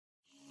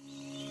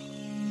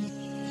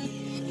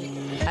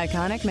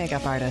Iconic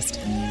makeup artist.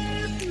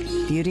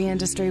 Beauty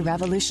industry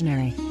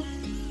revolutionary.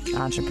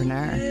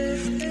 Entrepreneur.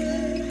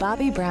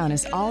 Bobbi Brown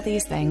is all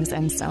these things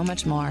and so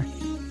much more.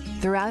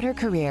 Throughout her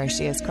career,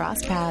 she has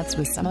crossed paths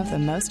with some of the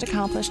most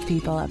accomplished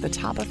people at the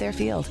top of their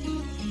field.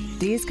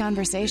 These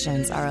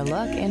conversations are a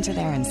look into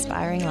their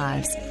inspiring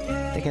lives,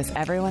 because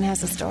everyone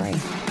has a story.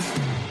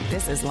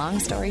 This is Long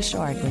Story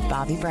Short with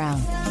Bobbi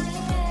Brown.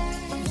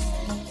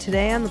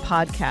 Today on the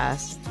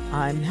podcast,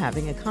 I'm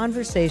having a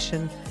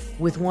conversation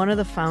with one of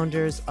the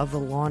founders of The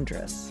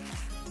Laundress,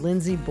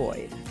 Lindsey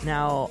Boyd.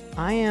 Now,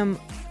 I am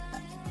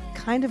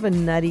kind of a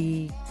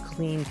nutty,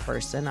 clean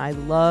person. I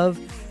love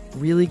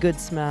really good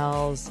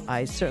smells.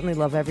 I certainly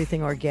love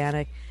everything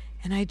organic.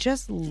 And I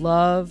just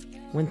love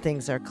when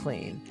things are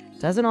clean.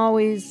 Doesn't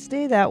always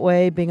stay that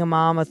way, being a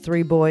mom of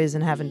 3 boys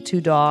and having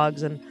 2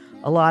 dogs and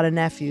a lot of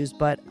nephews.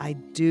 But I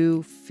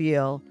do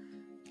feel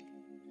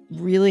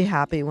really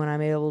happy when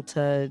I'm able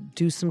to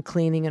do some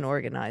cleaning and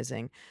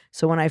organizing.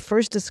 So when I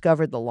first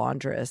discovered The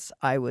Laundress,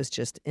 I was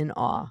just in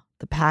awe.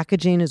 The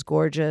packaging is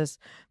gorgeous.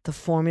 The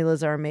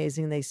formulas are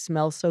amazing. They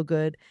smell so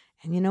good.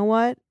 And you know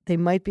what? They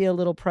might be a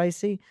little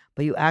pricey,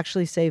 but you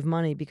actually save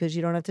money because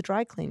you don't have to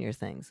dry clean your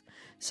things.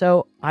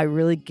 So I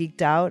really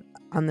geeked out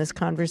on this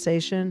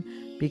conversation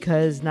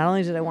because not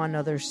only did I want to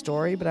know their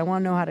story, but I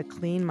want to know how to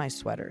clean my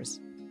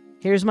sweaters.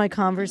 Here's my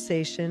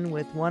conversation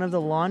with one of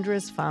the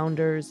Laundress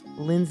founders,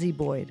 Lindsey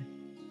Boyd.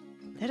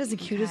 That is the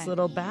cutest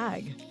little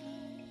bag.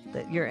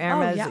 That your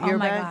Hermes, your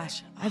bag.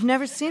 Gosh. I've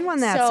never seen one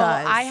that so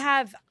size.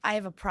 I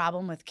have a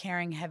problem with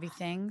carrying heavy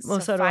things.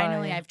 Well, so do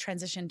finally I. I've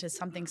transitioned to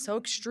something so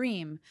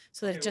extreme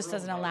so that it just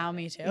doesn't allow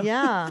me to.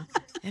 Yeah.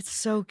 It's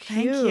so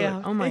cute. Thank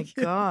you. Oh my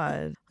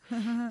God.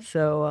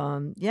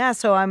 So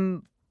so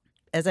I'm,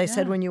 as I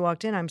said when you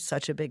walked in, I'm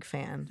such a big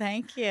fan.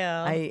 Thank you.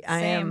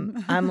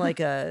 I'm like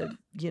a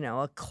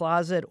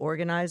closet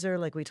organizer.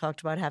 Like we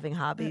talked about having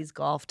hobbies,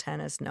 golf,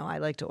 tennis. No, I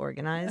like to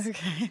organize.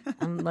 Okay.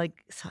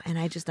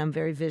 I'm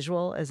very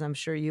visual, as I'm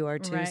sure you are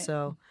too. Right.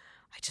 So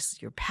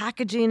your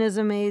packaging is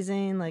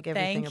amazing. Like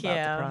everything Thank about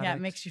you. the product. Yeah,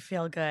 it makes you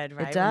feel good,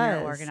 right? It does. When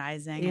you're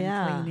organizing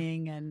and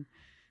cleaning and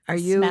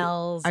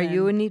smells. Are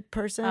you a neat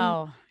person?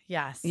 Oh,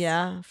 yes.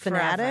 Yeah,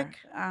 fanatic.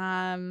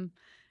 Forever.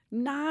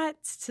 Not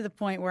to the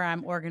point where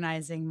I'm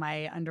organizing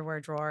my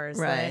underwear drawers,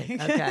 Right.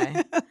 like,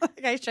 Okay.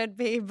 like I should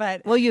be.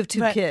 But Well, you have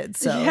 2 kids,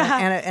 so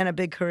and a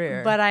big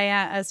career. But I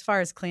am, as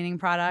far as cleaning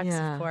products,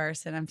 Yeah. of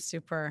course, and I'm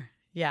super.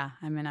 Yeah,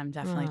 I'm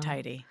definitely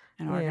tidy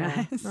and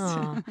organized.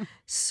 Yeah.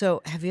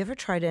 So, have you ever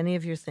tried any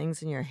of your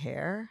things in your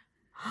hair?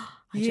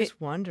 I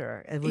just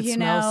wonder. It would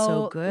smell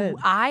so good.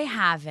 I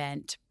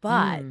haven't,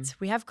 but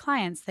we have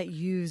clients that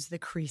use the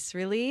crease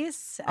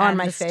release On and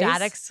my the face?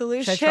 static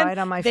solution. Should I try it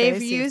on my They've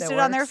face, see if used that it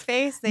on their works?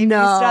 face. They've used it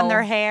on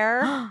their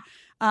hair.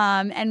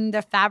 And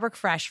the Fabric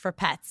Fresh for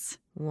pets.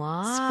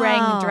 Wow.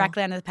 Spraying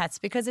directly onto the pets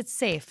because it's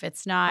safe.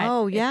 It's not.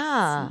 Oh,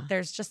 yeah.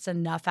 There's just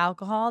enough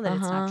alcohol that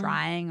it's not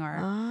drying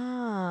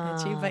or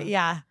itchy. But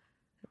yeah.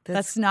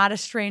 That's not a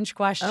strange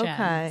question.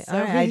 Okay. So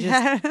all right.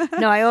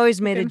 I always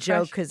made a Been joke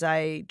fresh. because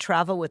I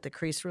travel with the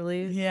crease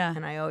relief. Yeah.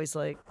 And I always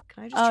can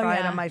I just try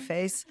it yeah. on my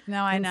face?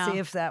 No, I and know. see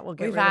if that will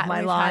get We've rid of my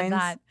we've lines.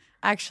 Had that.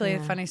 Actually, a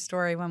funny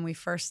story when we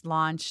first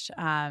launched,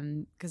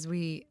 because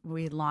we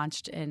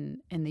launched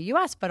in the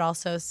U.S., but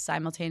also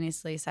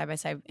simultaneously, side by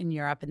side in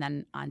Europe, and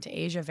then on to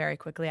Asia very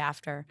quickly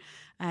after.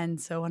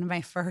 And so one of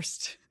my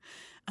first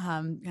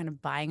kind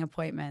of buying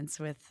appointments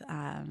with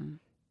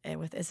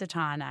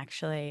Isetan,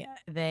 actually,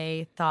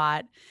 they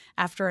thought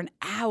after an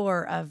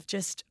hour of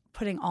just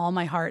putting all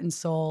my heart and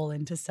soul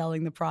into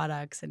selling the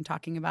products and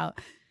talking about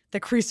the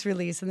crease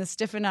release and the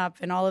stiffen up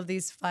and all of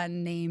these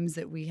fun names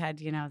that we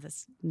had,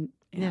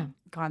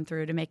 gone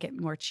through to make it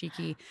more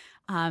cheeky.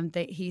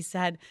 He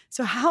said,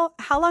 "So how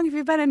long have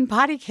you been in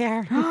body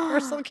care,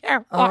 personal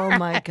care?" Oh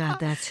my God,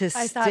 that's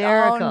hysterical.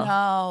 I thought, oh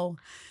no,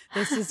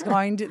 this is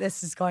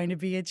going to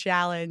be a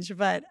challenge.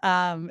 But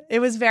it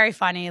was very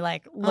funny,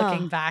 like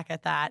looking back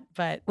at that.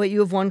 But Wait, you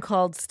have one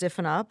called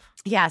Stiffen Up?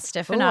 yeah,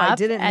 stiffen Oh, up. I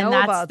didn't and know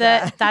that's about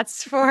that.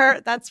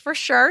 That's for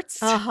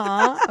shirts.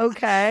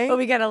 Okay. But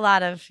we get a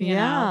lot of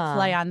Yeah.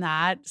 play on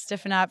that.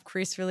 Stiffen up,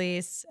 crease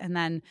release, and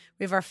then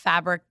we have our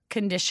fabric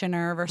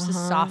conditioner versus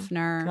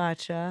softener.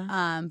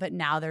 Gotcha. But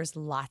now there's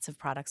lots of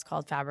products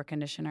called fabric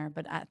conditioner.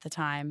 But at the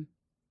time,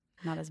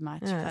 not as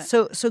much. Yeah.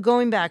 But So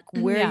going back,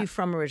 where are you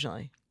from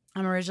originally?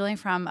 I'm originally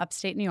from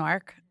upstate New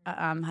York,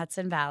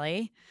 Hudson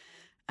Valley.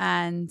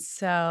 And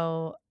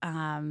so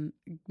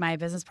my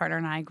business partner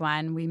and I,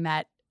 Gwen, we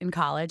met in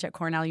college at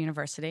Cornell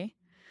University.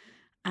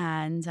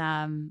 And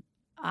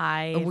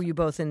were you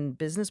both in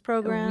business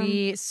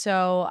program?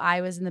 So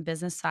I was in the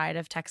business side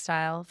of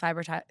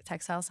fiber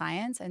textile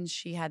science, and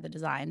she had the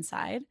design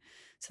side.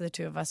 So the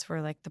two of us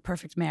were like the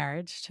perfect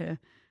marriage to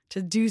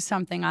do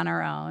something on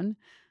our own.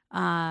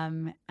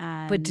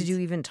 But did you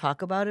even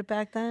talk about it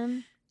back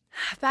then?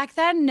 Back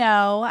then,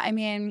 no. I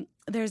mean,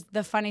 there's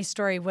the funny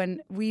story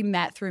when we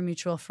met through a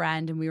mutual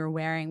friend and we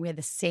had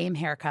the same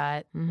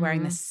haircut,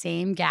 wearing the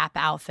same Gap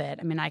outfit.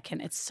 I mean,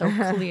 it's so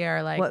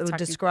clear. Like, what would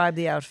describe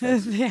the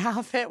outfit? The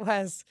outfit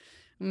was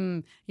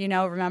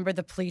remember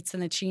the pleats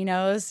and the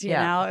chinos? You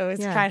Yeah. know, it was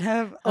Yeah. kind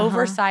of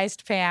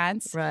oversized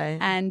pants. Right.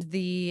 And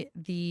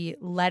the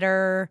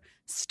letter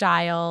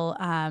style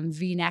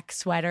V-neck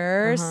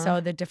sweaters. So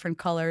the different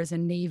colors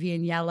in navy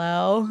and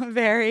yellow.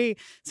 Very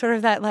sort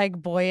of that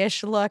like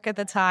boyish look at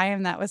the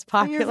time that was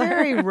popular. You're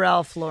very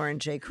Ralph Lauren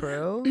J.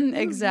 Crew.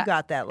 You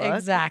got that look.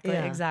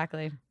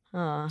 Exactly.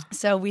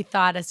 So we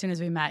thought as soon as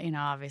we met,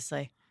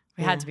 obviously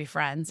we had to be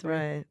friends.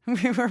 Right.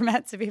 We were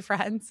meant to be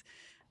friends.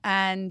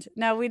 And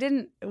no, we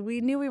didn't.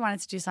 We knew we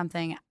wanted to do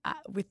something.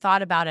 We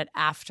thought about it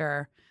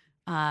after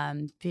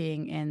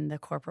being in the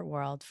corporate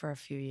world for a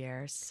few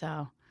years.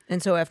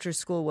 And so after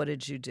school, what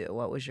did you do?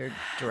 What was your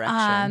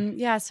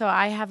direction? So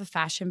I have a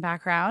fashion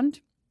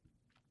background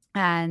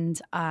and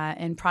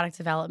in product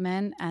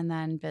development and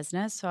then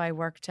business. So I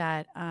worked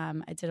I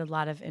did a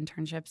lot of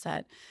internships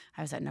I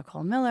was at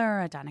Nicole Miller,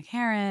 at Donna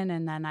Karan,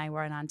 and then I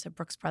went on to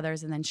Brooks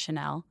Brothers and then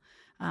Chanel,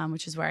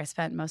 which is where I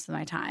spent most of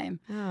my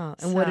time. Oh,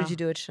 and what did you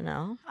do at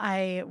Chanel?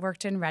 I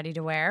worked in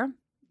ready-to-wear.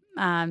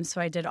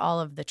 So I did all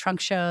of the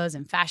trunk shows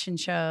and fashion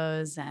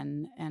shows,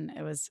 and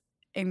it was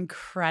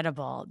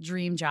incredible.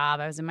 Dream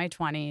job. I was in my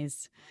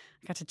 20s.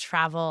 I got to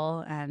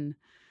travel and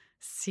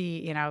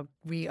see,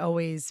 we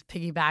always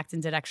piggybacked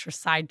and did extra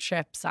side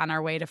trips on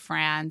our way to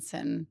France,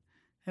 and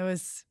it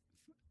was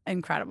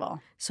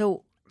incredible.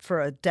 So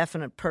for a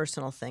definite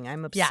personal thing,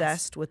 I'm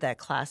obsessed with that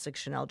classic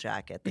Chanel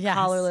jacket, the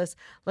collarless,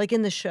 like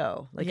in the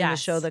show, in the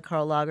show that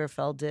Karl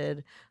Lagerfeld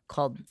did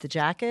called The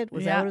Jacket.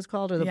 Was that what it was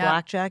called? Or the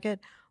Black Jacket?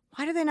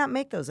 Why do they not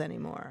make those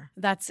anymore?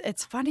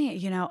 It's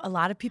funny. A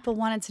lot of people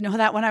wanted to know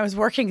that when I was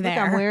working there.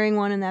 Look, I'm wearing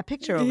one in that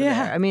picture over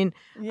there. I mean,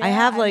 I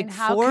have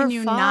how 4 can or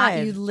you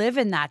 5. You live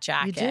in that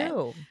jacket. You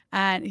do.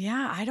 And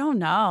I don't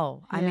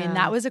know. I mean,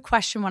 that was a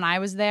question when I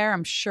was there.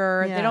 I'm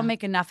sure they don't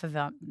make enough of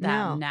them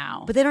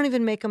now. But they don't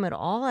even make them at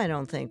all, I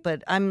don't think.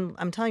 But I'm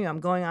telling you, I'm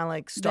going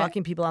on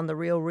stalking people on the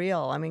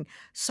Real. I mean,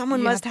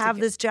 someone must have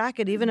this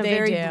jacket, even a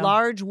very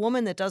large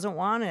woman that doesn't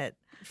want it.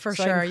 For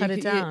so sure, I can cut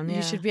it down.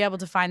 You should be able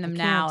to find them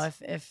now.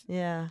 If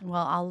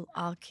well,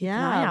 I'll keep an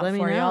eye out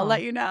for you. I'll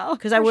let you know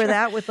because I wear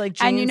that with jeans.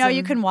 And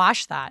you can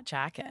wash that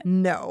jacket.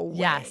 No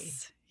way.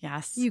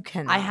 Yes, you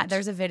can.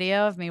 There's a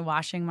video of me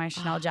washing my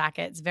Chanel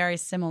jacket. It's very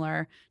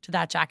similar to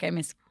that jacket. I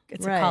mean,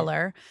 it's a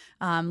color,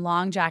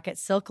 long jacket,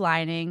 silk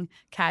lining,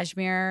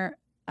 cashmere,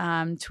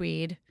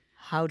 tweed.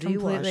 How do you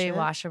wash it? Completely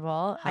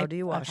washable. How do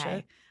you wash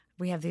it?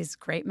 We have these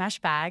great mesh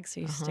bags.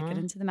 So you stick it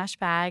into the mesh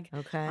bag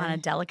on a Okay.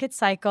 delicate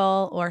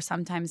cycle, or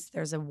sometimes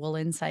there's a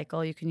woolen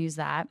cycle. You can use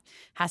that.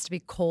 Has to be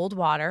cold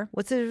water.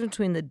 What's the difference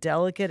between the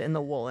delicate and the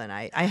woolen?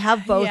 I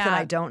have both and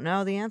I don't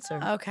know the answer.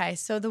 Okay,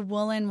 so the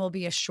woolen will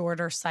be a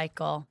shorter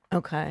cycle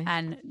Okay.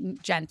 and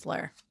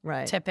gentler,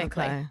 Right.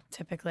 typically. Okay.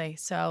 Typically.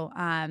 So,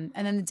 and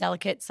then the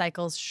delicate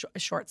cycle's a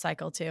short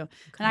cycle too.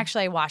 And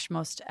actually, I wash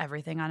most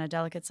everything on a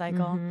delicate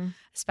cycle,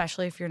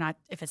 especially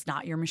if it's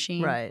not your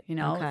machine. Right. If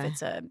Okay.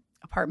 it's a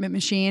apartment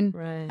machine.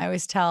 Right. I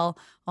always tell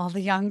all the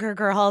younger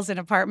girls in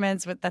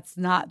apartments, but that's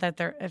not that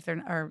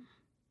or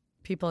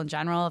people in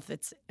general,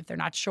 if they're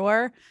not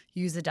sure,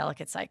 use the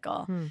delicate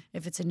cycle.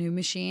 If it's a new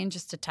machine,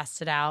 just to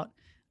test it out.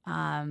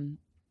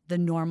 The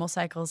normal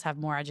cycles have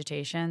more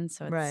agitation,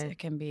 so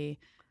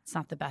it's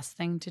not the best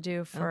thing to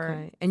do for.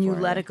 Okay. And you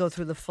let it go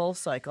through the full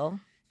cycle.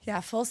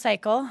 Yeah, full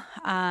cycle.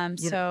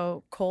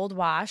 So cold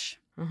wash.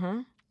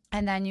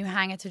 And then you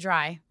hang it to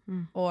dry.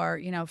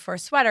 Or, for a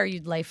sweater,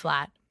 you'd lay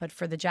flat. But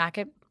for the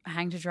jacket,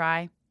 hang to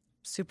dry,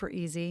 super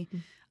easy.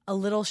 A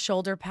little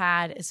shoulder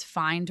pad is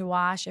fine to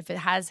wash. If it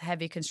has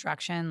heavy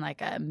construction,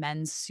 like a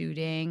men's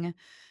suiting,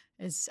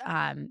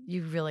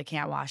 you really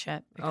can't wash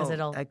it because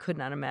I could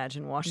not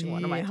imagine washing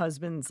one of my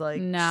husband's No,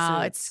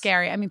 suits. it's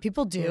scary. I mean,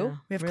 people do. Yeah,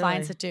 We have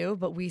clients that do,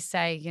 but we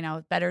say,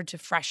 better to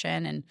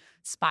freshen and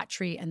spot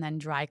treat and then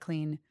dry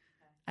clean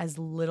as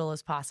little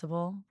as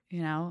possible,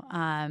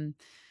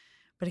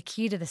 But a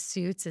key to the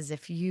suits is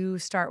if you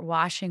start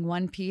washing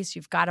one piece,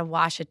 you've got to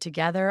wash it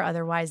together.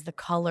 Otherwise, the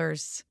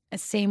colors.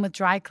 Same with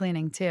dry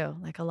cleaning, too.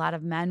 Like a lot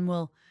of men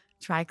will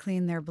dry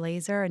clean their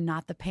blazer and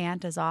not the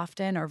pant as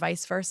often or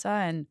vice versa.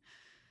 And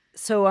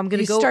so I'm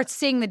going to start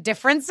seeing the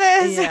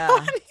differences.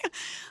 Yeah.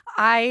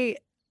 I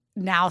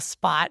now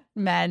spot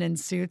men in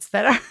suits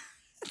that are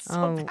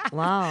so bad.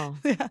 Wow.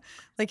 Yeah.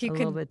 Like you a can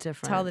little bit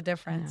different. tell the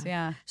difference.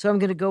 Yeah. So I'm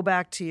going to go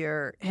back to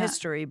your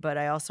history, but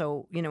I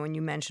also, when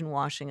you mentioned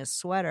washing a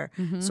sweater,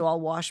 so I'll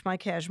wash my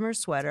cashmere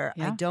sweater.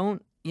 Yeah. I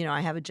don't,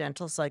 I have a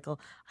gentle cycle.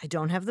 I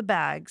don't have the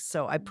bags,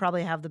 so I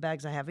probably have the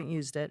bags. I haven't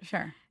used it.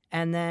 Sure.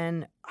 And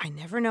then I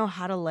never know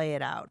how to lay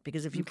it out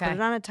because if you put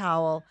it on a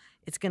towel,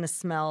 it's going to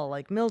smell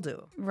like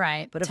mildew.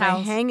 Right. But if I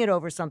hang it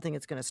over something,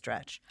 it's going to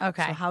stretch.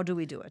 Okay. So how do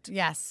we do it?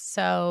 Yes.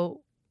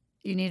 So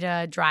you need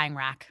a drying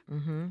rack.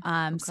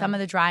 Some of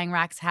the drying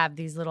racks have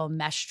these little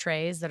mesh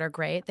trays that are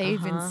great. They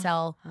even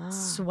sell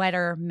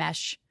sweater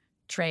mesh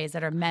trays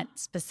that are meant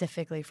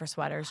specifically for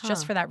sweaters,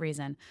 just for that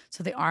reason.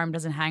 So the arm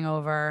doesn't hang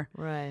over.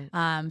 Right.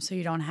 So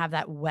you don't have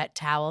that wet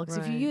towel. Because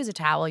if you use a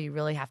towel, you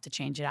really have to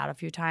change it out a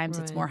few times.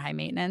 It's more high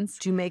maintenance.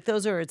 Do you make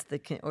those, or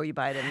or you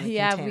buy it in the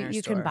container store?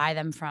 You can buy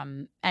them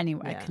from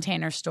anywhere,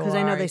 container store. Because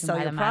I know they sell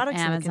your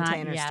products in the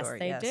container yes, store.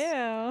 They do.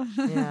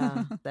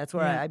 Yeah, that's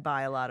where I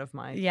buy a lot of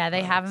my. Yeah,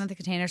 they products. have them at the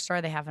container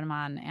store. They have them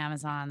on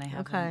Amazon. They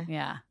have them.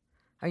 Yeah.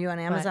 Are you on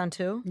Amazon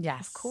too?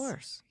 Yes. Of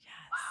course. Yes.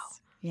 Wow.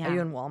 Yeah. Are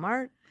you in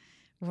Walmart?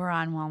 We're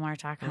on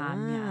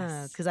Walmart.com.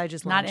 Yes. Because I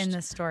just not launched, in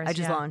the stores. I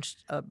just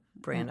launched a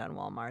brand on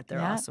Walmart. They're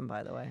awesome,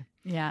 by the way.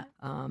 Yeah.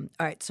 All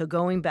right. So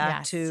going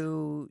back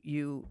to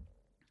you,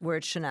 we're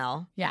at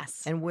Chanel.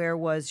 Yes. And where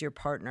was your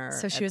partner?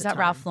 So she was at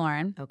Ralph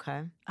Lauren.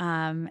 Okay.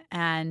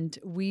 And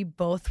we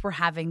both were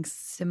having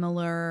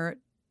similar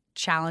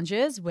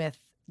challenges with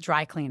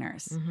dry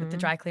cleaners, with the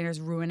dry cleaners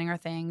ruining our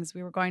things.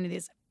 We were going to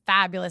these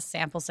fabulous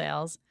sample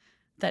sales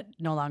that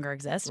no longer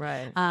exist.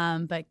 Right.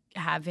 But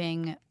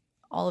having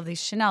all of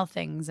these Chanel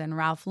things and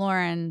Ralph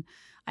Lauren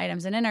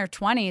items, and in our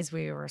 20s,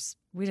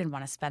 we didn't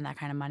want to spend that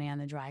kind of money on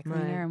the dry cleaner,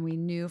 Right. and we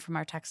knew from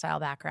our textile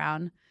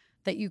background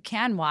that you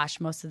can wash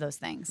most of those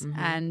things.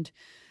 And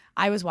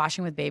I was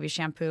washing with baby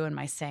shampoo in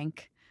my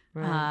sink.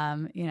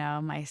 Right.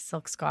 My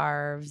silk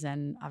scarves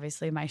and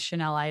obviously my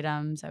Chanel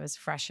items. I was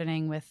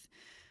freshening with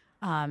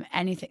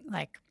anything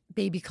like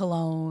baby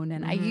cologne,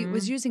 and I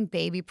was using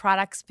baby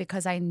products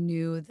because I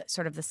knew that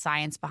sort of the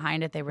science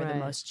behind it. They were the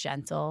most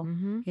gentle,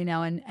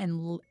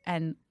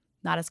 and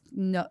not as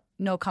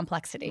no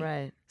complexity.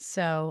 Right.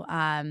 So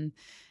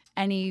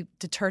any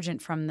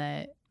detergent from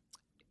the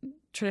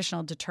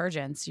traditional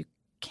detergents you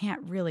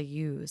can't really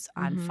use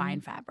on fine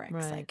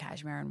fabrics like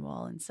cashmere and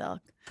wool and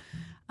silk.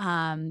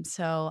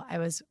 So I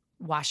was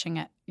washing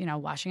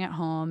it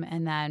home,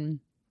 and then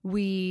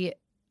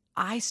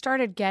I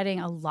started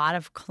getting a lot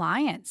of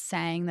clients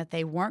saying that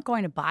they weren't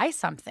going to buy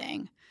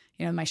something.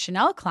 My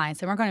Chanel clients,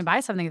 they weren't going to buy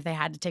something if they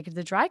had to take it to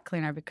the dry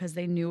cleaner because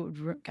they knew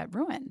it would get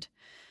ruined.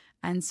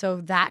 And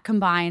so that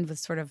combined with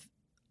sort of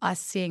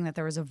us seeing that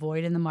there was a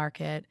void in the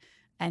market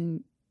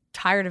and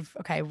tired of,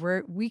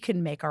 we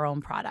can make our own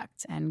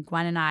product. And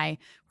Gwen and I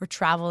were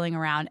traveling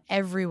around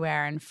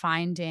everywhere and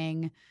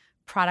finding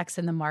products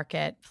in the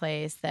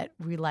marketplace that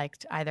we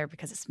liked either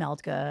because it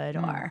smelled good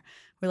or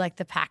we liked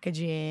the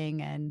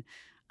packaging. And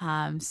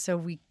so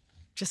we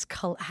just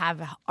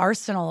have an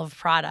arsenal of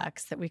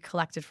products that we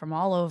collected from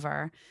all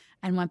over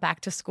and went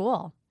back to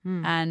school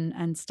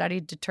and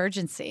studied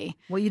detergency.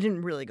 Well, you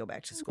didn't really go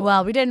back to school.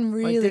 Well, we didn't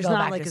really go back to school.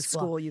 There's not like a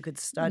school you could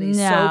study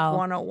Soap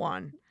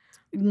 101.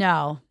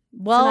 No.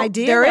 Well, it's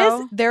an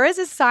idea, there is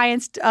a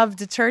science of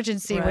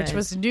detergency, which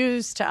was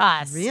news to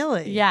us.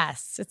 Really?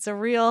 Yes. It's a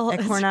real...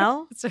 At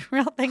Cornell? It's a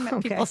real thing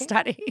that people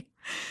study.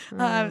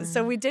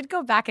 So we did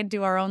go back and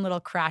do our own little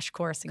crash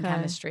course in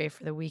chemistry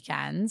for the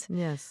weekend.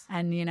 Yes.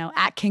 And,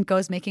 at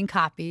Kinko's making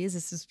copies.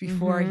 This is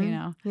before,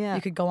 you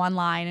could go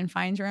online and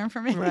find your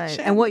information. Right.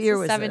 And what year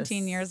was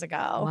 17 this? years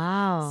ago.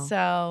 Wow.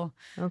 So,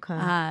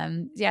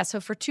 okay. So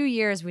for 2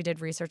 years, we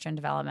did research and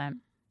development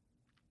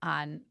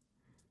on...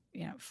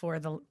 for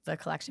the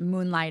collection,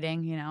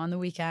 moonlighting, on the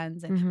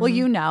weekends. And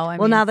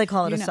now they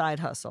call it a side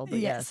hustle, but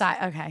yes.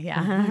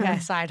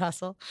 Side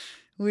hustle.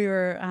 We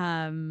were,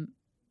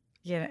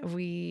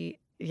 we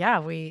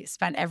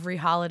spent every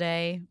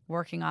holiday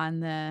working on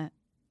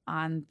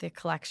the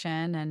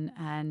collection,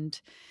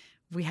 and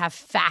we have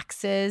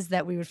faxes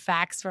that we would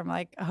fax from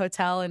like a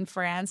hotel in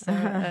France or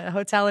a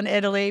hotel in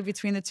Italy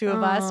between the two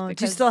of us.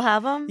 Do you still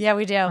have them? Yeah,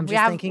 we do. I'm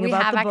just thinking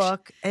about the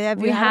book.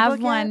 Have you had a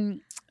book one. Yet?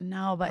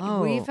 No,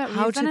 but we've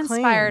been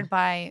inspired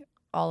by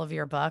all of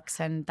your books,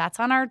 and that's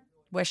on our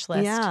wish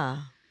list. Yeah.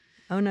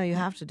 Oh no, you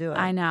have to do it.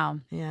 I know.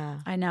 Yeah.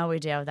 I know we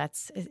do.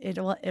 It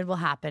will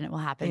happen. It will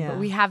happen. Yeah. But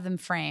we have them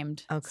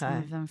framed. Okay. Some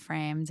of them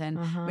framed, and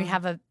we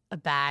have a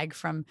bag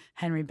from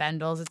Henry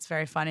Bendel's. It's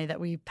very funny that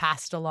we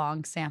passed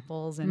along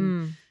samples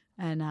and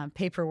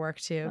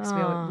paperwork too.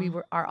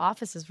 Because our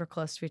offices were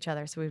close to each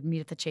other, so we'd meet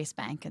at the Chase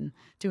Bank and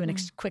do an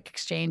quick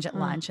exchange at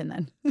lunch, and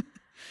then.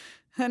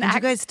 And you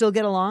guys still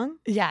get along?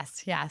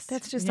 Yes.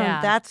 That's just you're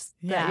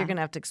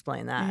gonna have to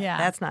explain that. Yeah.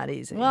 That's not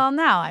easy. Well,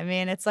 no, I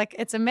mean it's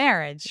a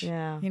marriage.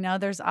 Yeah.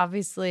 There's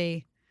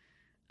obviously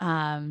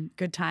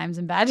good times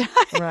and bad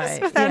times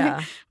right.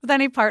 with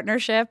any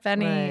partnership.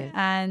 Right.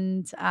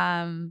 And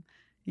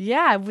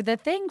the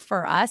thing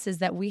for us is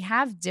that we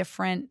have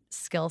different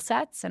skill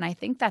sets, and I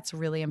think that's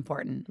really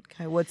important.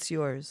 Okay, what's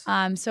yours?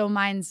 So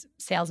mine's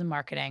sales and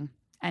marketing.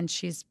 And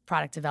she's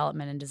product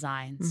development and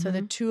design. So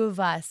the two of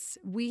us,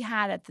 we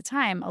had at the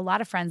time a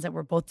lot of friends that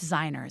were both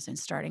designers and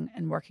starting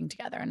and working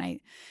together.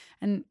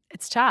 And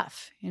it's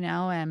tough,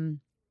 and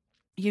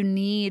you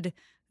need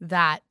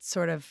that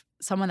sort of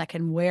someone that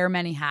can wear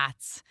many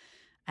hats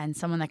and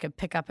someone that could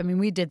pick up. I mean,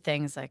 we did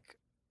things like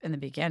in the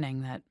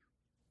beginning that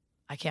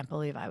I can't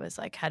believe I was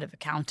like head of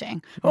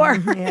accounting or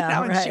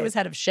and she was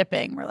head of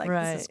shipping. We're like,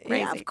 this is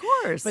crazy. Yeah, of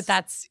course. But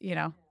that's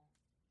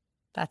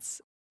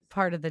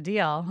part of the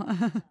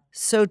deal.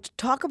 So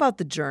talk about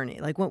the journey.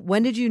 Like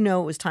when did you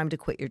know it was time to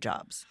quit your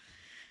jobs?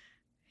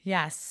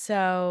 Yes.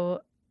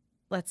 So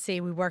let's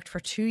see, we worked for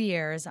 2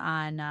 years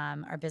on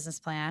our business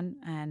plan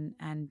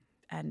and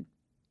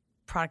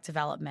product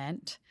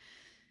development.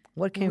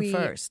 What came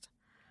first?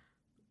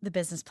 The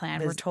business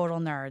plan. We're total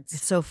nerds.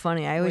 It's so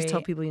funny. I always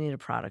tell people you need a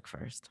product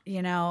first.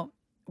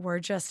 We're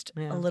just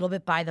a little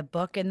bit by the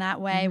book in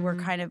that way.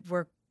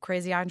 We're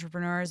crazy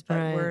entrepreneurs, but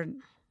we're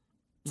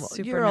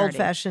super you're nerdy.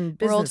 Old-fashioned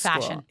business We're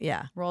old-fashioned. School.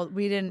 Yeah.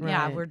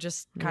 We're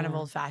just kind of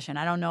old-fashioned.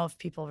 I don't know if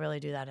people really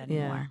do that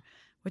anymore,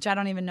 which I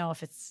don't even know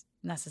if it's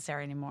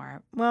necessary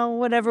anymore. Well,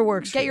 whatever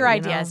works. Get your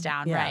ideas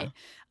down, right?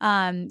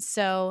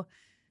 So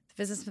the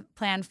business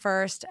plan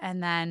first,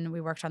 and then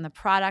we worked on the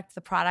product.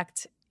 The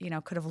product,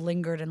 could have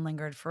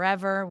lingered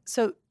forever.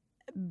 So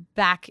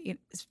back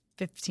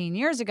 15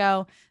 years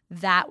ago,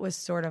 that was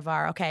sort of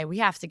we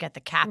have to get the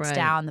caps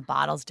down, the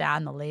bottles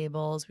down, the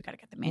labels. We got to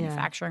get the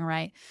manufacturing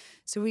right.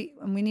 So we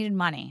needed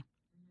money.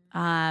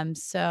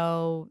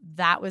 So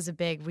that was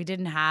we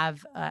didn't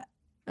have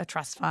a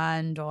trust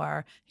fund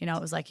or,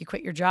 it was like you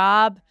quit your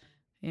job.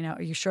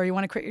 Are you sure you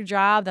want to quit your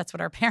job? That's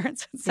what our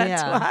parents said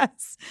to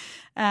us.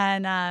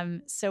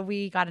 And so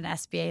we got an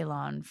SBA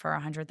loan for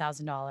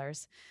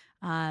 $100,000.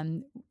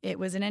 It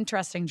was an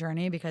interesting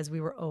journey because we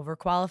were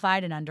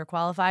overqualified and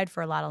underqualified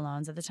for a lot of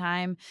loans at the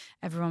time.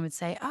 Everyone would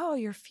say, "Oh,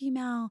 you're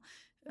female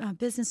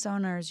business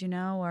owners,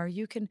 or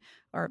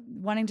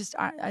wanting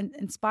to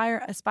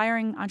inspire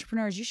aspiring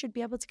entrepreneurs. You should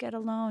be able to get a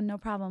loan, no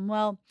problem."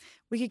 Well,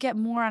 we could get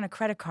more on a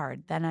credit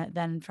card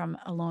than from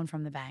a loan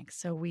from the bank.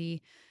 So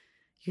we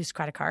used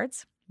credit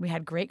cards. We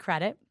had great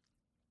credit.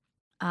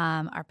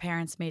 Our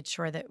parents made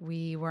sure that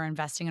we were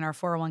investing in our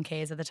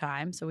 401ks at the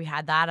time. So we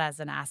had that as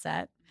an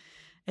asset.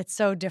 It's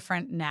so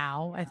different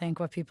now, I think,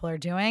 what people are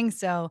doing.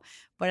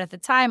 But at the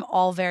time,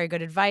 all very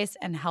good advice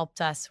and helped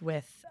us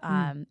with,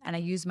 and I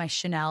used my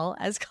Chanel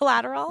as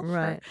collateral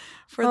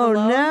for the loans.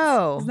 Oh,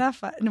 no. Isn't that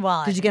fun?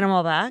 Well, did you get them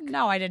all back?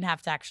 No, I didn't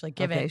have to actually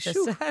give it.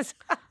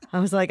 I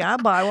was like, I'll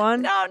buy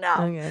one. No.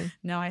 Okay.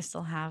 No, I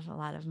still have a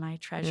lot of my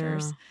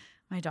treasures. Yeah.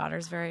 My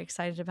daughter's very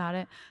excited about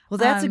it. Well,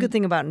 that's a good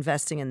thing about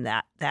investing in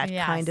that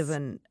kind of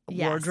an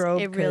wardrobe.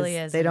 It really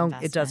is.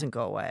 It doesn't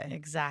go away.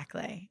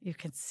 Exactly. You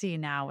can see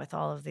now with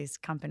all of these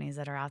companies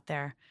that are out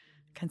there,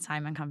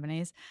 consignment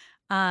companies.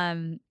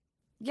 At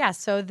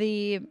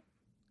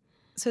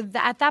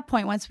that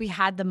point, once we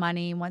had the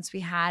money, once we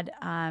had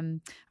our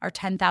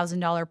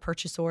 $10,000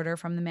 purchase order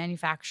from the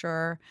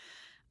manufacturer,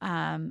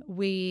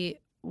 we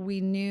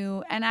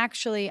knew. And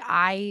actually,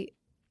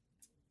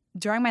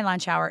 during my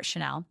lunch hour at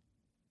Chanel,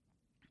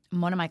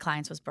 one of my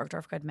clients was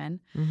Bergdorf Goodman.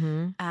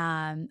 Mm-hmm.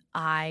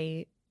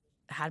 I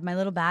had my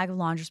little bag of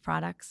laundress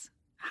products,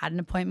 had an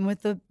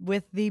appointment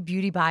with the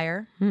beauty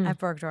buyer at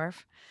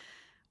Bergdorf,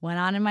 went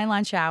on in my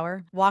lunch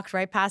hour, walked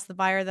right past the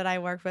buyer that I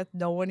worked with.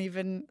 No one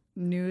even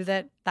knew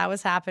that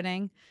was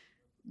happening.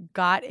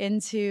 Got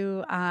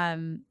into,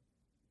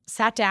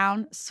 sat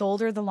down,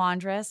 sold her the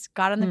laundress,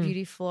 got on the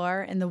beauty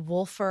floor in the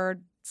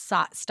Wolford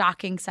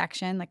stocking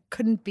section. Like,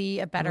 couldn't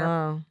be a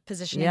better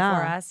positioning for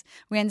us.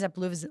 We ended up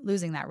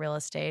losing that real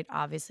estate,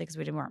 obviously, because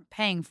we weren't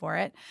paying for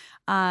it.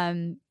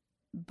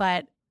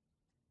 But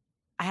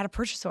I had a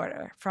purchase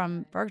order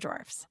from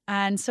Bergdorf's,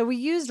 and so we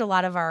used a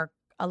lot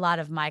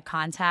of my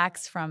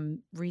contacts from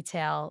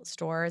retail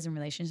stores and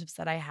relationships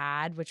that I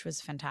had, which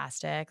was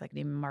fantastic, like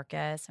Neiman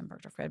Marcus and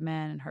Bergdorf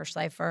Goodman and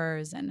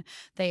Hirschleifers, and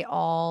they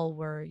all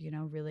were,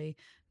 really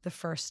the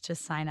first to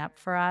sign up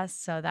for us.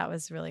 So that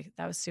was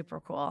super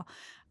cool.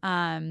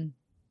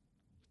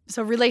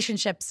 So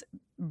relationships,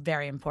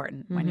 very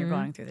important when you're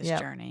going through this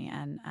journey.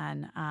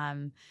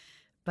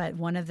 But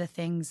one of the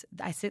things,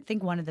 I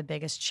think one of the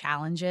biggest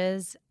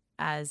challenges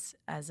as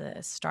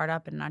a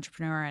startup and an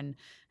entrepreneur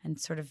and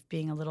sort of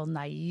being a little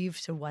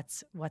naive to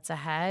what's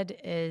ahead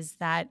is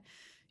that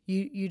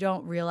you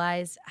don't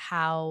realize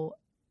how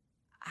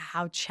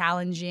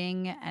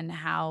challenging and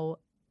how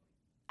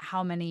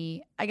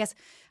many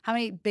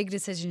big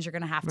decisions you're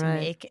going to have to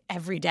make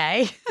every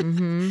day.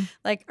 Mm-hmm.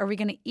 Like, are we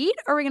going to eat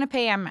or are we going to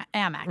pay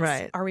Amex?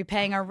 Right. Are we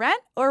paying our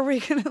rent or are we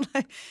going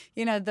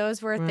to,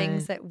 those were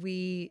things that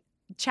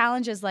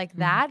challenges like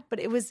that, but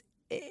it's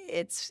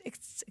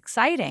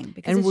exciting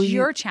because it's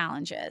your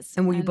challenges.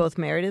 And were you both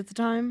married at the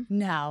time?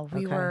 No,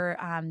 we were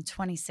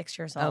 26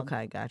 years old.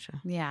 Okay,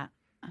 gotcha. Yeah.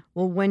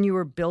 Well, when you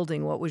were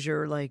building, what was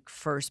your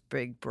first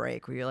big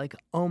break where you're like,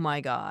 oh my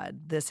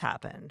God, this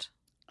happened?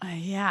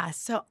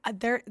 So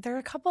there are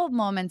a couple of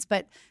moments,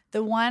 but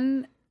the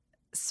one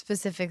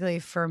specifically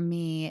for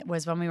me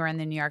was when we were in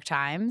the New York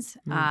Times,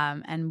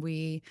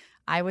 and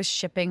I was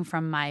shipping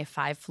from my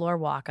 5-floor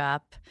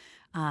walk-up.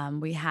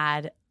 We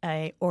had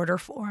an order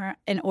form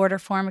on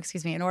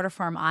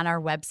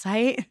our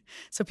website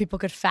so people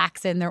could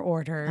fax in their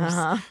orders.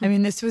 Uh-huh. I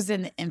mean, this was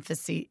in the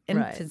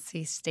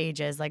infancy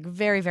stages, like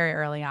very, very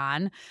early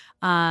on.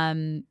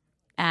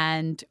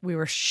 And we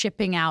were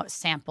shipping out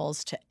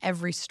samples to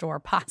every store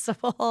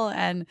possible.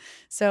 And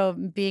so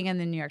being in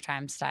the New York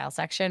Times style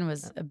section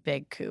was a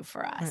big coup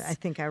for us. I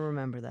think I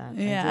remember that.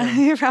 Yeah,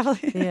 you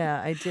probably.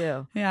 Yeah, I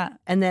do. Yeah.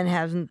 And then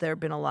hasn't there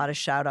been a lot of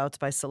shout outs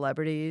by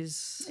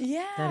celebrities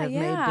that have made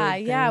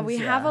big things? We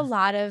have a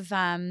lot of,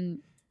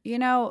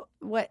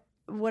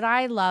 what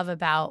I love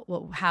about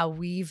how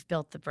we've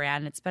built the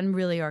brand, it's been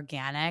really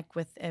organic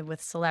with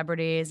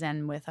celebrities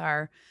and with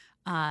our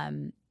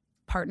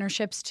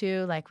partnerships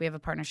too. Like we have a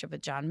partnership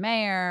with John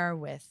Mayer,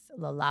 with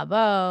Le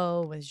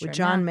Labo, with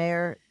John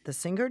Mayer, the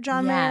singer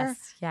John Mayer?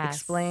 Yes.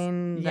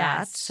 Explain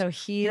that. So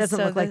he doesn't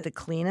look like the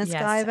cleanest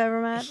guy I've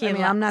ever met.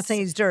 I'm not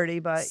saying he's dirty,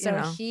 but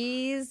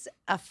he's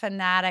a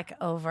fanatic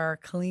over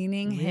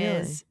cleaning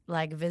his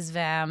like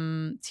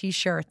Visvam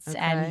t-shirts,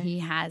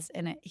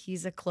 and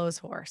he's a clothes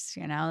horse.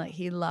 Like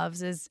he loves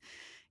his,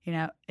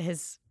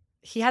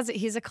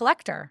 he's a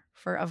collector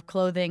of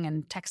clothing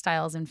and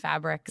textiles and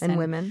fabrics and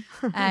women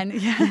and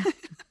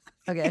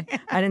Okay,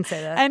 I didn't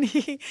say that. And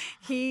he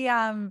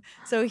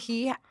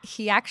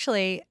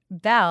actually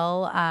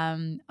Belle,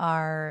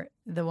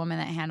 the woman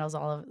that handles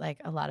all of like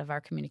a lot of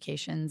our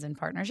communications and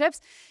partnerships.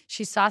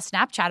 She saw a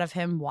Snapchat of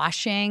him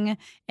washing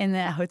in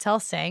the hotel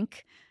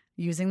sink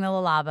using the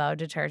Le Labo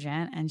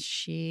detergent, and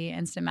she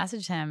instant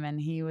messaged him,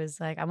 and he was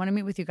like, I want to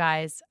meet with you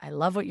guys. I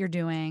love what you're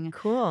doing.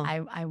 Cool.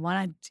 I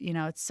want to,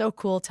 it's so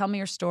cool. Tell me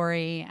your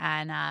story.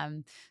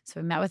 And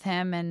so we met with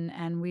him,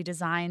 and we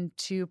designed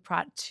two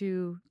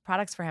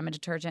products for him, a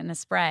detergent and a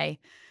spray.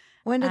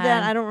 When did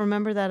that? I don't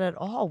remember that at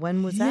all.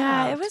 When was that?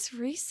 Yeah, it was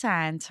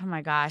recent. Oh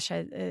my gosh.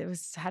 My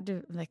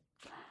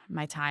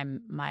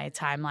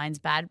timeline's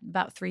bad,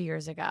 about 3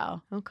 years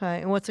ago. Okay.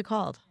 And what's it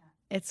called?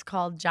 It's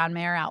called John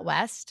Mayer Out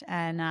West,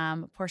 and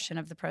a portion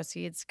of the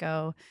proceeds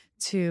go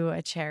to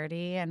a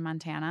charity in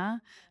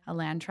Montana, a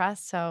land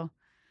trust. So,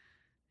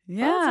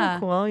 yeah. Oh,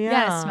 cool. Yeah.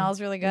 Yeah, it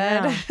smells really good.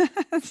 Yeah.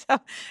 So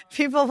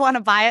people want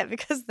to buy it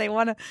because they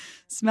want to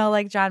smell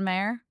like John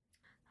Mayer.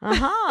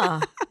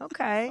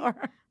 Okay. Or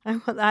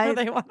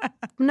they want to.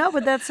 No,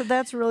 but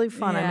that's really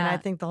fun. Yeah. I mean, I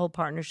think the whole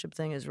partnership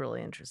thing is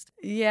really interesting.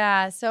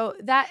 Yeah. So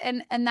that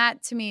and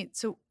that to me.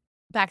 So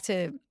back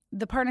to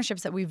the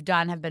partnerships that we've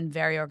done have been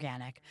very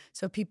organic.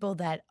 So people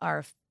that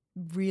are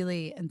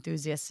really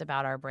enthusiasts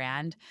about our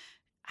brand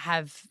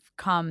have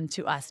come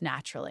to us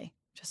naturally,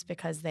 just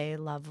because they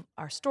love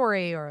our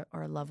story or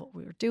love what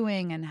we were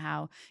doing, and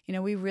how,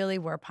 we really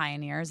were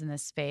pioneers in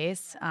this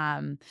space.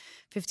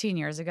 15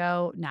 years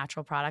ago,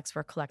 natural products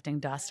were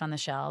collecting dust on the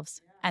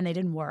shelves, and they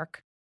didn't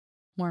work,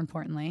 more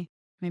importantly.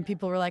 I mean,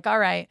 people were like, all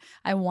right,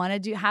 I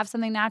want to have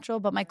something natural,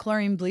 but my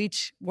chlorine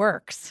bleach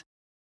works.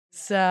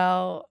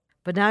 So...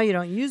 But now you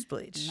don't use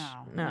bleach.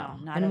 No,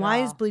 not and at why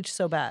all. is bleach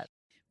so bad?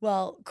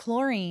 Well,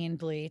 chlorine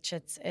bleach,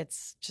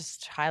 it's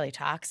just highly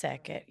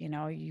toxic.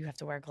 You have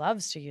to wear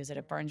gloves to use it.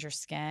 It burns your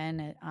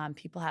skin.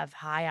 People have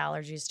high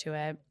allergies to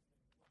it.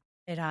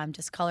 It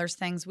discolors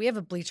things. We have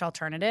a bleach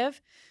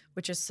alternative,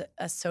 which is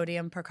a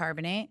sodium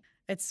percarbonate.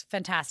 It's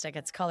fantastic.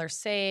 It's color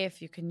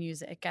safe. You can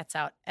use it. It gets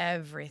out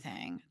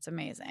everything. It's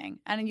amazing.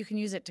 And you can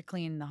use it to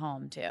clean the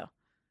home too.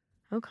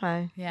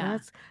 Okay. Yeah.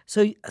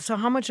 So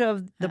how much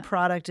of the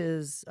product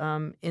is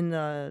in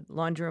the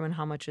laundry room, and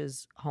how much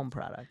is home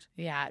product?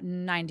 Yeah,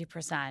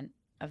 90%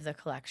 of the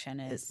collection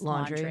is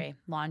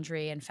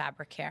laundry and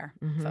fabric care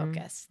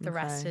focused. The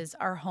rest is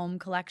our home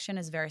collection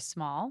is very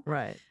small.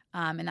 Right.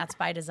 And that's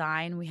by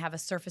design. We have a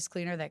surface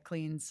cleaner that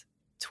cleans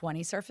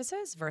 20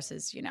 surfaces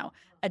versus,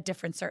 a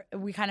different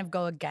we kind of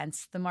go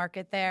against the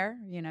market there.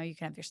 You can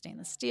have your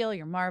stainless steel,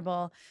 your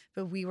marble,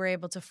 but we were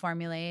able to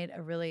formulate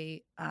a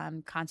really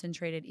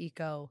concentrated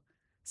eco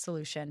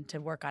solution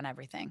to work on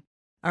everything.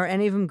 Are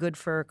any of them good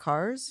for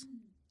cars?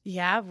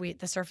 Yeah,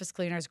 the surface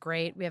cleaner is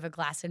great. We have a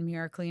glass and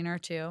mirror cleaner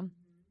too.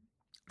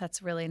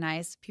 That's really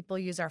nice. People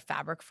use our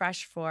Fabric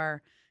Fresh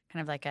for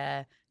kind of like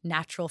a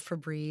natural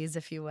Febreze,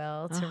 if you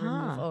will, to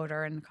remove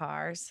odor in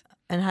cars.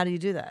 And how do you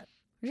do that?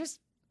 You just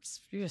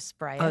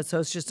spray it. Oh, so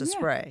it's just a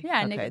spray.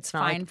 Yeah, and okay, it's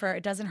fine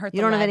it doesn't hurt the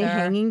leather. You don't have any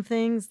hanging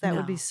things? That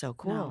would be so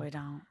cool. No, we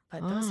don't.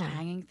 But those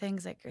hanging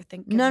things, like you're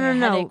thinking, no,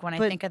 headache when I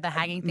think of the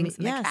hanging things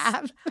in the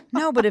cab.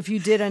 No, but if you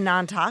did a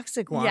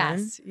non-toxic one.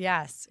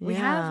 Yes. We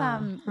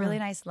have really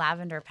nice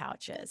lavender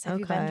pouches. Have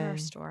you been to our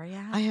store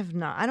yet? I have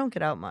not. I don't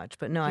get out much,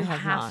 but no, I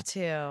have not.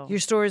 You have to. Your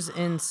store's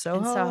in Soho?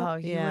 In Soho.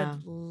 You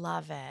would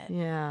love it.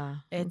 Yeah.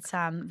 It's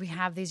we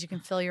have these, you can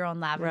fill your own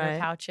lavender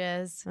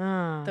pouches.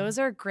 Those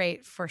are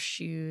great for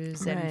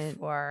shoes and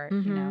for,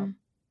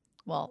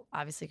 well,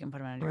 obviously you can put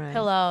them under your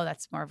pillow.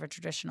 That's more of a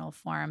traditional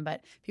form,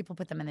 but people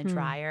put them in the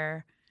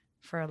dryer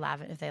for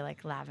if they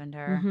like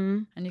lavender,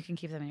 and you can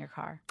keep them in your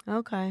car.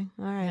 Okay,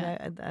 all right,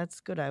 yeah. That's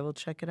good. I will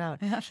check it out.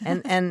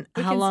 And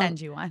we how can long?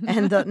 Send you one.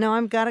 And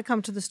I've got to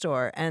come to the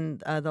store. And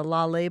the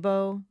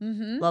Le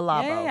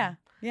Labo,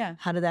 yeah.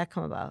 How did that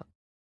come about?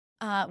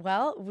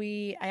 Well,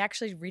 I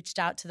actually reached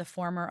out to the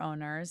former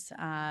owners,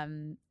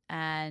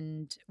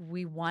 and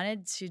we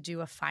wanted to do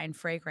a fine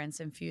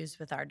fragrance infused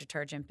with our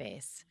detergent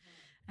base.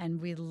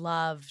 And we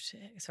loved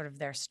sort of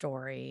their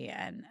story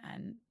and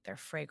their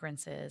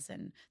fragrances.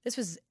 And this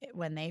was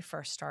when they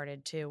first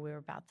started too. We were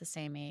about the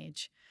same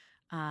age.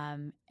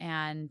 And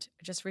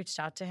I just reached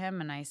out to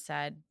him and I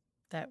said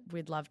that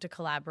we'd love to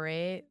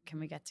collaborate. Can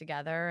we get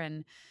together?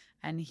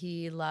 And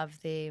he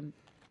loved the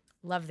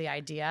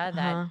idea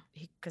that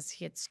because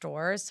he had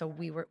stores. So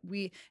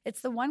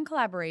it's the one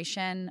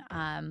collaboration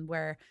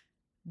where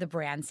the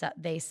brands,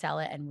 they sell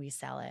it and we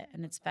sell it.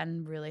 And it's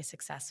been really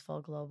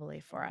successful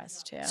globally for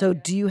us too. So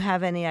do you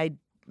have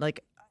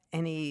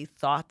any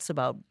thoughts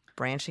about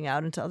branching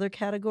out into other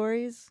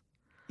categories?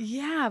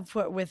 Yeah,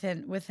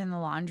 within the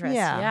laundress.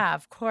 Yeah. Yeah,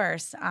 of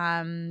course.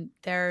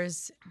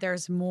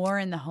 There's more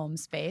in the home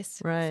space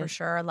for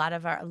sure. A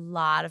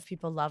lot of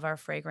people love our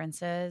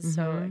fragrances,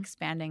 so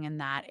expanding in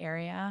that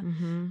area.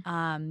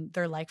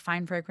 They're like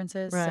fine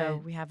fragrances,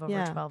 so we have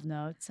over 12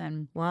 notes,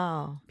 and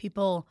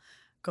people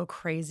go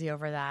crazy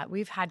over that.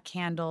 We've had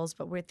candles,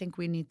 but we think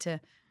we need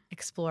to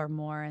explore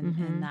more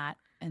in that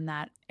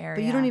area.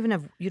 But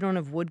you don't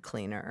have wood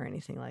cleaner or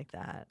anything like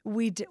that.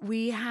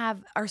 We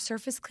have our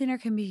surface cleaner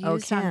can be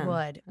used on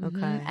wood.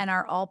 Okay. And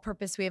our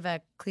all-purpose, we have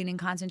a cleaning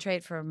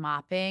concentrate for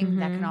mopping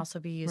that can also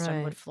be used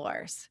on wood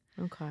floors.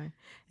 Okay.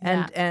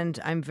 And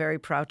I'm very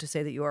proud to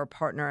say that you are a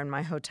partner in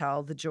my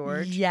hotel, the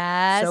George.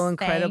 Yes. So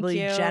incredibly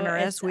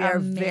generous. It's we are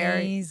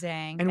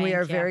amazing. we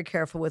are very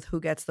careful with who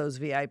gets those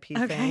VIP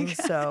things.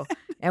 So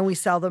and we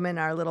sell them in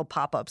our little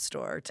pop-up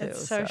store too.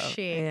 It's so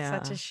chic.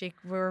 Yeah. Such a chic.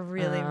 We're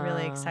really,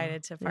 really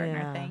excited to partner.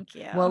 Yeah. Thank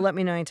you. Well, let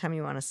me know anytime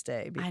you want to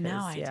stay because I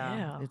know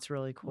I do. It's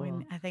really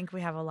cool. I think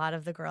we have a lot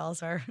of the girls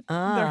their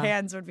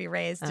hands would be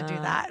raised to do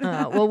that.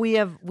 Well,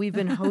 we've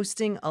been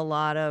hosting a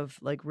lot of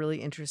like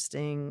really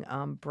interesting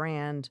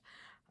brand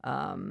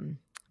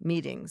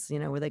meetings,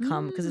 where they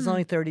come because it's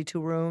only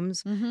 32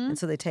 rooms, and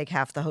so they take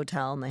half the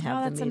hotel and they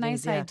have the that's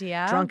meetings. a nice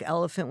idea. Drunk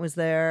Elephant was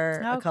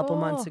there a couple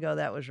cool. months ago.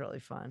 That was really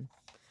fun.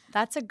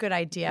 That's a good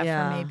idea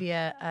for maybe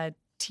a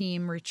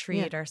team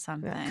retreat or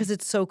something. Because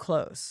it's so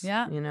close.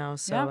 Yeah.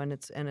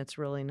 And it's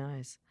really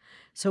nice.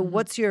 So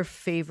what's your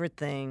favorite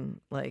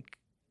thing like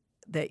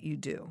that you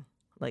do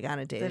like on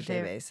a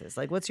day-to-day basis?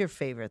 Like what's your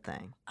favorite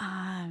thing?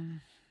 I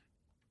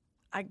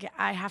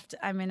have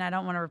to. I mean, I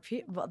don't want to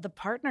repeat. Well, the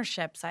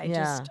partnerships.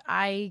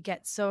 I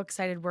get so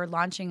excited. We're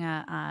launching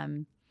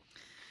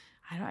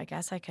I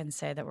guess I can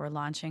say that we're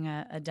launching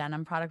a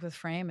denim product with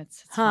Frame.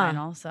 It's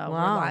final,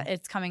 so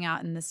it's coming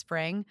out in the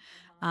spring,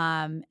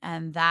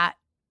 and that,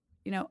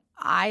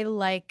 I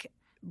like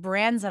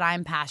brands that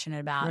I'm passionate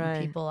about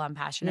and people I'm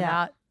passionate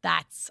about.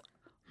 That's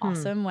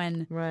awesome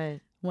when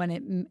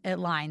it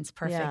lines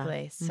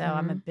perfectly. So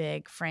I'm a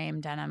big Frame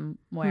denim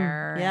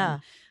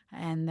wearer.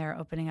 And they're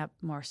opening up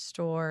more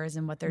stores,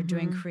 and what they're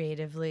doing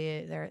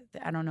creatively.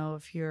 I don't know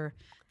if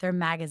their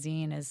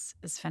magazine is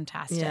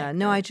fantastic. Yeah,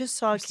 no, I just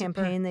saw a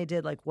campaign they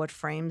did, like "What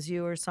Frames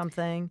You" or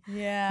something.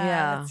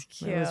 Yeah, that's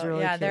cute. It was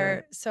really cute.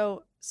 They're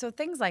so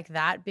things like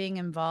that. Being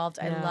involved,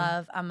 I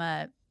love.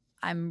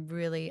 I'm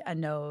really a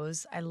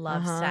nose. I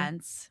love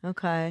scents.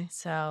 Okay.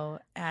 So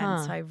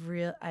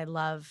I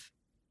love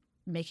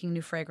making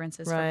new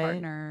fragrances for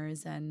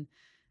partners and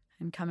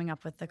coming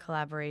up with the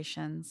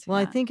collaborations. Well,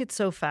 I think it's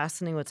so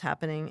fascinating what's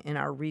happening in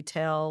our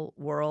retail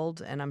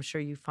world, and I'm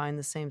sure you find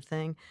the same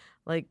thing.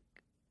 Like,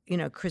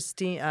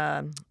 Christine,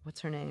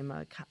 what's her name?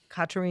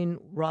 Katarine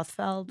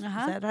Rothfeld. Is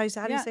that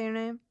how do you say her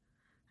name?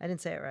 I didn't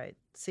say it right.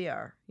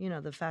 CR,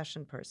 the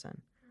fashion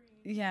person.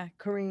 Yeah.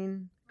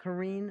 Corrine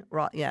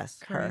Roth.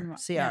 Yes, Corrine her,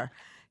 CR. Yeah.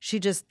 She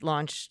just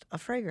launched a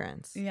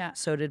fragrance. Yeah.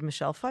 So did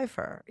Michelle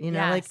Pfeiffer.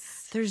 Like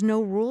there's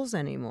no rules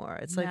anymore.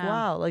 It's like,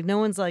 wow. Like no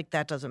one's like,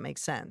 that doesn't make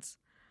sense.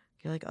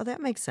 You're like, oh, that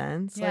makes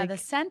sense. Yeah, the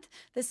scent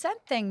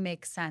thing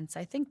makes sense.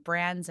 I think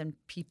brands and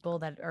people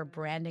that are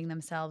branding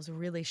themselves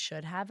really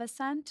should have a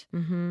scent.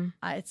 Mm-hmm.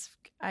 I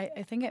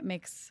think it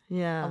makes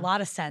a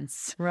lot of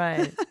sense.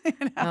 Right.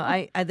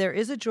 No, there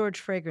is a George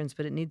fragrance,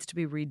 but it needs to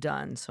be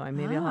redone. So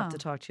maybe I'll have to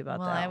talk to you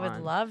about that. Well, I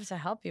would love to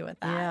help you with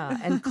that. Yeah,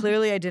 and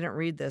clearly I didn't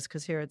read this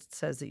because here it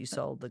says that you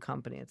sold the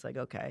company. It's like,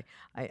 okay,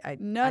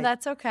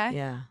 that's okay.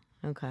 Yeah,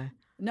 okay.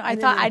 No,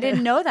 I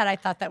didn't know that. I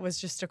thought that was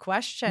just a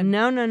question.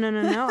 No.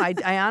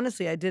 I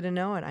honestly, I didn't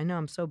know it. I know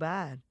I'm so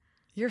bad.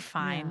 You're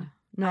fine.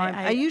 Yeah. No,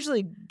 I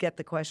usually get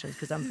the questions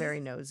because I'm very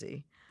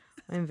nosy.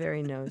 I'm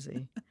very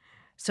nosy.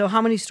 So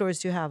how many stores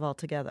do you have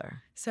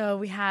altogether? So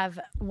we have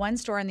one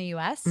store in the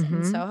U.S.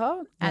 in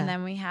Soho, and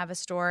then we have a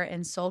store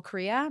in Seoul,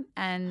 Korea,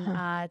 and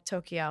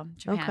Tokyo,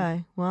 Japan.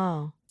 Okay,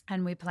 wow.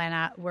 And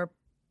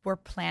we're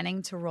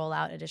planning to roll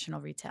out additional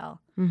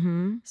retail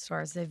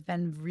stores. They've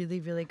been really,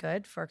 really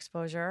good for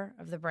exposure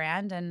of the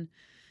brand. And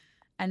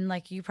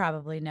like you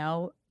probably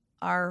know,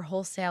 our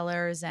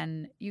wholesalers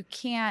our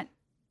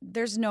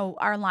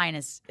line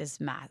is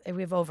math.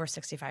 We have over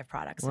 65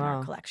 products in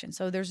our collection.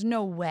 So there's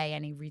no way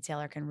any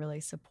retailer can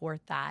really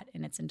support that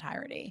in its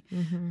entirety.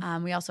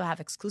 We also have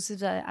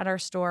exclusives at our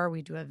store.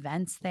 We do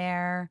events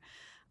there.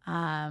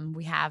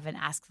 We have an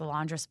Ask the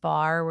Laundress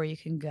bar where you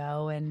can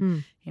go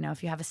and,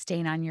 if you have a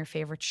stain on your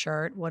favorite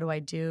shirt, what do I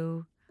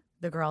do?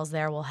 The girls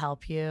there will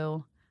help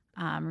you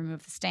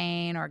remove the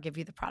stain or give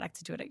you the product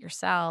to do it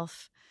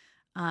yourself.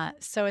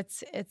 So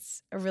it's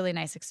a really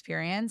nice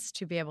experience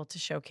to be able to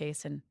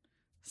showcase and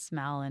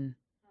smell, and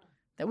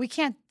that we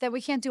can't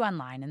do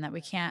online, and that we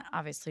can't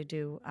obviously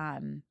do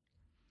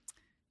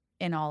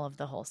in all of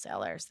the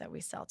wholesalers that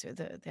we sell to,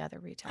 the other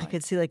retailers. I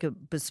could see like a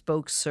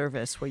bespoke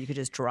service where you could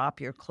just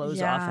drop your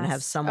clothes off and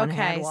have someone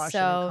hand wash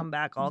them and come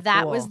back all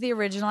that cool. was the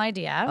original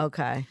idea.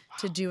 Okay.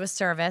 To do a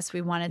service.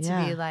 We wanted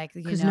to be like,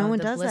 the does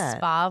Bliss that.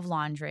 Spa of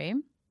laundry.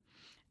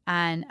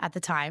 And at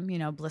the time,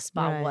 Bliss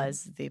Spa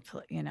was the,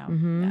 17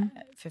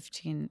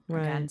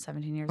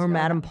 years ago. Or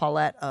Madame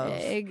Paulette of.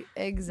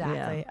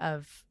 Exactly.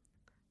 Of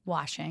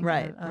washing.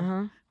 Right.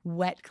 Of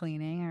wet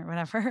cleaning or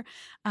whatever.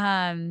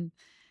 I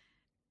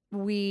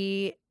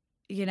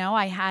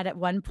had at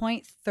one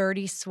point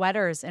 30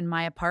 sweaters in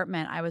my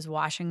apartment. I was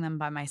washing them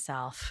by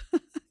myself.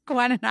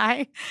 Gwen and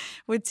I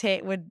would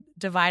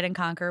divide and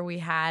conquer. We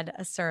had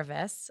a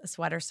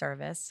sweater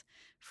service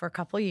for a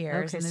couple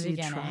years in the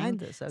beginning. You tried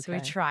this. Okay. So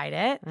we tried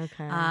it.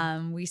 Okay.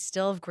 We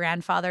still have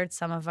grandfathered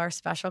some of our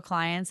special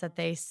clients that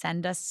they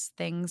send us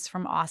things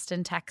from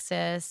Austin,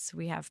 Texas.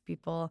 We have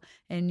people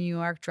in New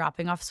York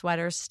dropping off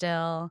sweaters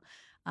still.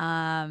 Do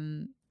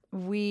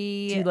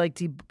you like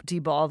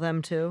deball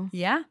them too?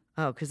 Yeah.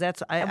 Oh, because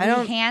that's I we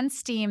don't hand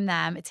steam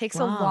them. It takes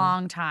a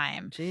long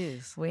time.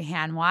 Jeez. We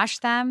hand wash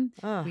them.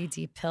 Ugh. We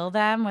depill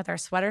them with our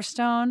sweater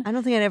stone. I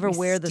don't think I'd ever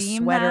wear the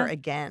sweater them.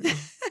 Again.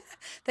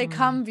 They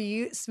come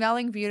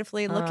smelling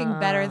beautifully, looking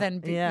better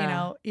than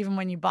even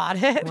when you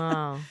bought it.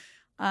 Wow.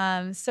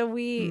 So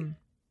it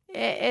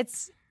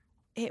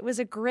was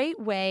a great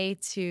way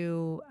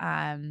to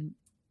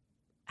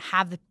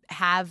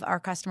have our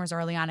customers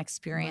early on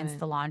experience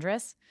the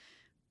laundress,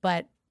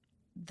 but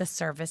the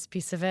service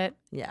piece of it,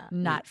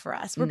 not for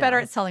us. We're better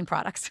at selling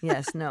products.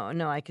 Yes,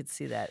 no, I could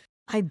see that.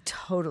 I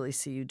totally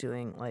see you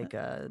doing like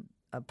a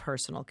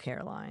personal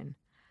care line.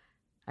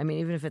 I mean,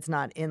 even if it's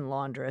not in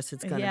laundress,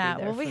 it's going to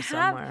be there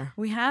somewhere.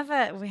 We have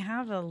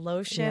a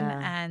lotion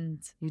and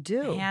you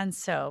do hand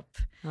soap.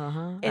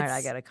 All right,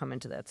 I got to come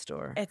into that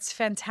store. It's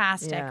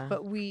fantastic,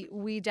 but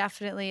we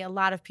definitely, a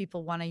lot of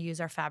people want to use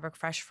our Fabric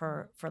Fresh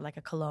for like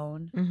a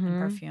cologne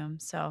and perfume.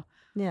 So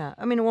yeah,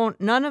 I mean,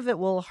 none of it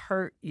will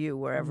hurt you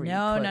wherever you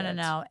put it.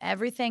 No.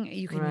 Everything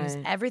you can use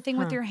everything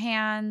with your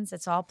hands.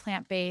 It's all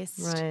plant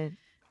based. Right.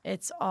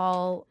 It's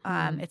all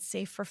it's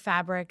safe for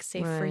fabric,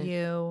 safe for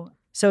you.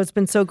 So it's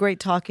been so great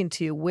talking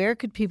to you. Where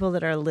could people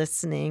that are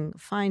listening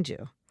find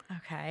you?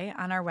 Okay,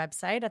 on our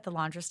website at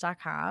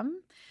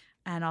thelaundress.com.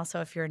 And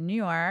also, if you're in New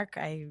York,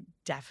 I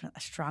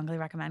definitely strongly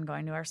recommend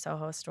going to our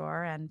Soho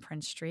store and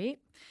Prince Street.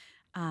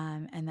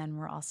 And then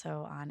we're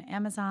also on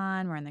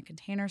Amazon. We're in the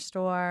Container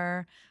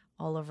Store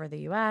all over the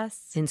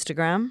U.S.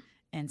 Instagram,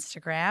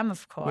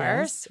 of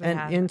course. Yes. And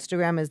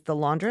Instagram is The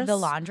Laundress? The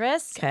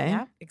Laundress. Okay.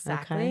 Yeah,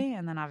 exactly. Okay.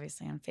 And then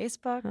obviously on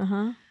Facebook.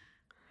 Uh-huh.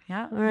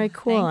 Yeah. All right,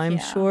 cool.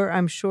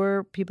 I'm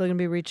sure people are going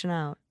to be reaching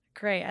out.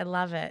 Great. I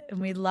love it. And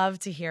we love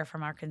to hear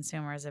from our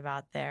consumers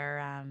about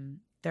their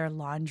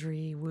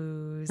laundry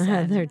woos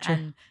and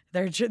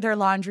their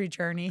laundry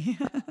journey.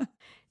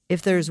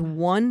 If there's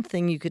one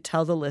thing you could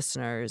tell the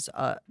listeners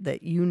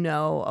that you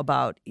know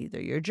about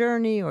either your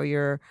journey or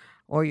your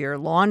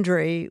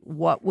laundry,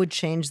 what would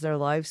change their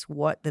lives?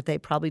 What that they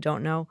probably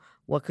don't know?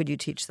 What could you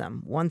teach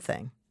them? One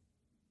thing.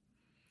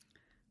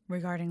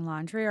 Regarding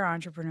laundry or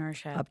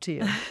entrepreneurship? Up to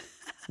you.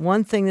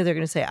 One thing that they're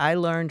going to say, I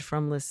learned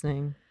from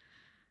listening.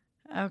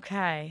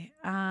 Okay.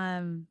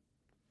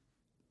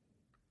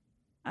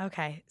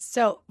 Okay.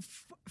 So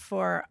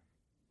for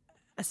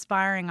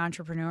aspiring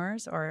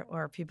entrepreneurs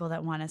or people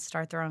that want to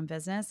start their own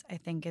business, I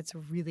think it's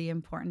really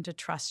important to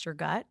trust your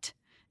gut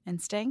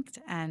instinct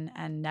and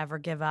never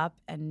give up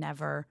and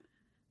never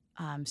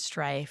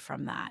stray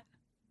from that.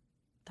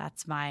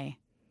 That's my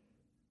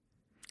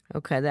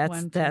Okay,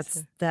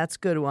 that's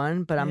good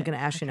one. But I'm going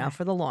to ask you now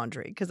for the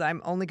laundry because I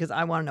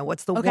want to know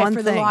what's the one thing.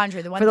 For the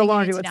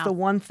laundry, what's the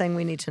one thing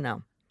we need to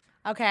know?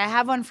 Okay, I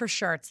have one for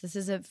shirts. This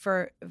is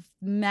for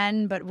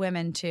men, but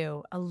women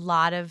too.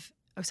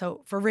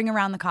 So for ring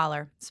around the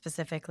collar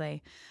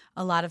specifically,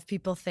 a lot of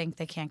people think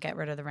they can't get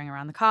rid of the ring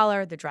around the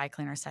collar. The dry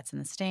cleaner sets in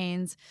the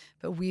stains,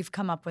 but we've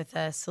come up with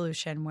a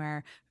solution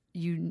where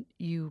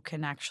you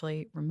can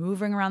actually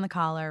remove ring around the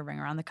collar, ring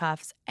around the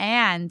cuffs,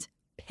 and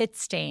pit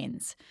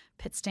stains.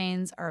 Pit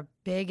stains are a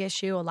big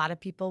issue. A lot of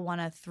people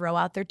want to throw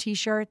out their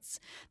T-shirts.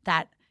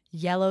 That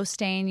yellow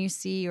stain you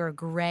see or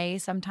gray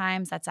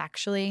sometimes, that's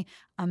actually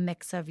a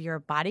mix of your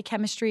body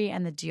chemistry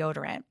and the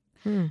deodorant.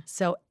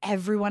 So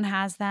everyone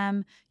has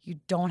them. You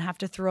don't have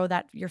to throw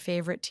your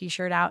favorite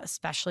T-shirt out,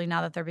 especially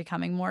now that they're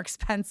becoming more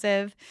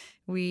expensive.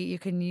 You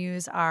can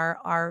use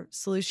our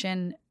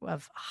solution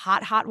of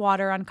hot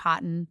water on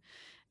cotton.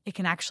 It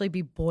can actually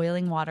be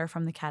boiling water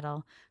from the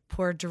kettle,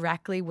 poured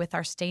directly with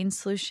our stain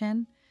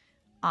solution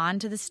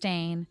onto the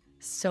stain,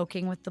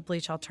 soaking with the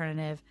bleach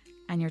alternative,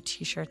 and your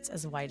T-shirt's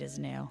as white as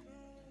new.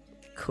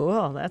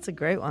 Cool. That's a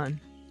great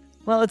one.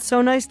 Well, it's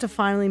so nice to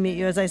finally meet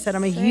you. As I said,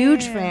 I'm a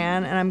huge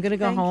fan, and I'm going to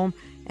go home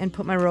and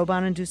put my robe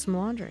on and do some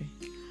laundry.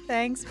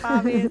 Thanks,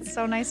 Bobby. It's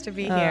so nice to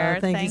be here.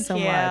 Thank you so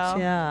much.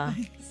 Yeah.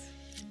 Thanks.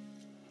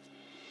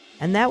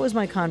 And that was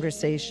my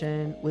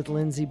conversation with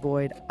Lindsey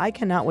Boyd. I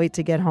cannot wait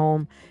to get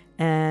home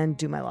and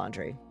do my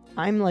laundry.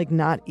 I'm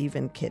not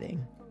even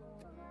kidding.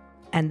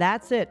 And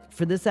that's it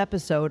for this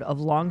episode of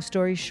Long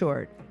Story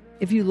Short.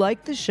 If you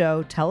like the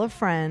show, tell a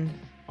friend.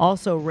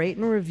 Also, rate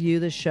and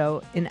review the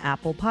show in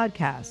Apple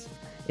Podcasts.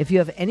 If you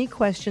have any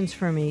questions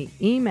for me,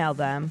 email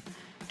them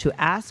to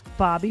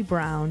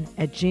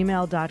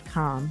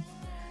askbobbybrown@gmail.com,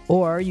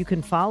 or you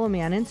can follow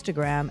me on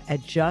Instagram at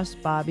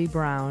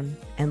justbobbybrown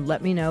and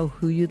let me know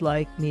who you'd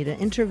like me to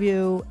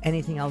interview,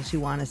 anything else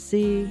you want to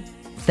see.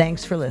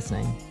 Thanks for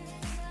listening.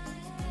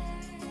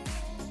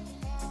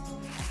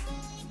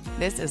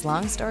 This is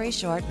Long Story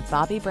Short with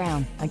Bobby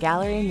Brown, a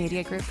Gallery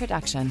Media Group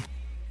production.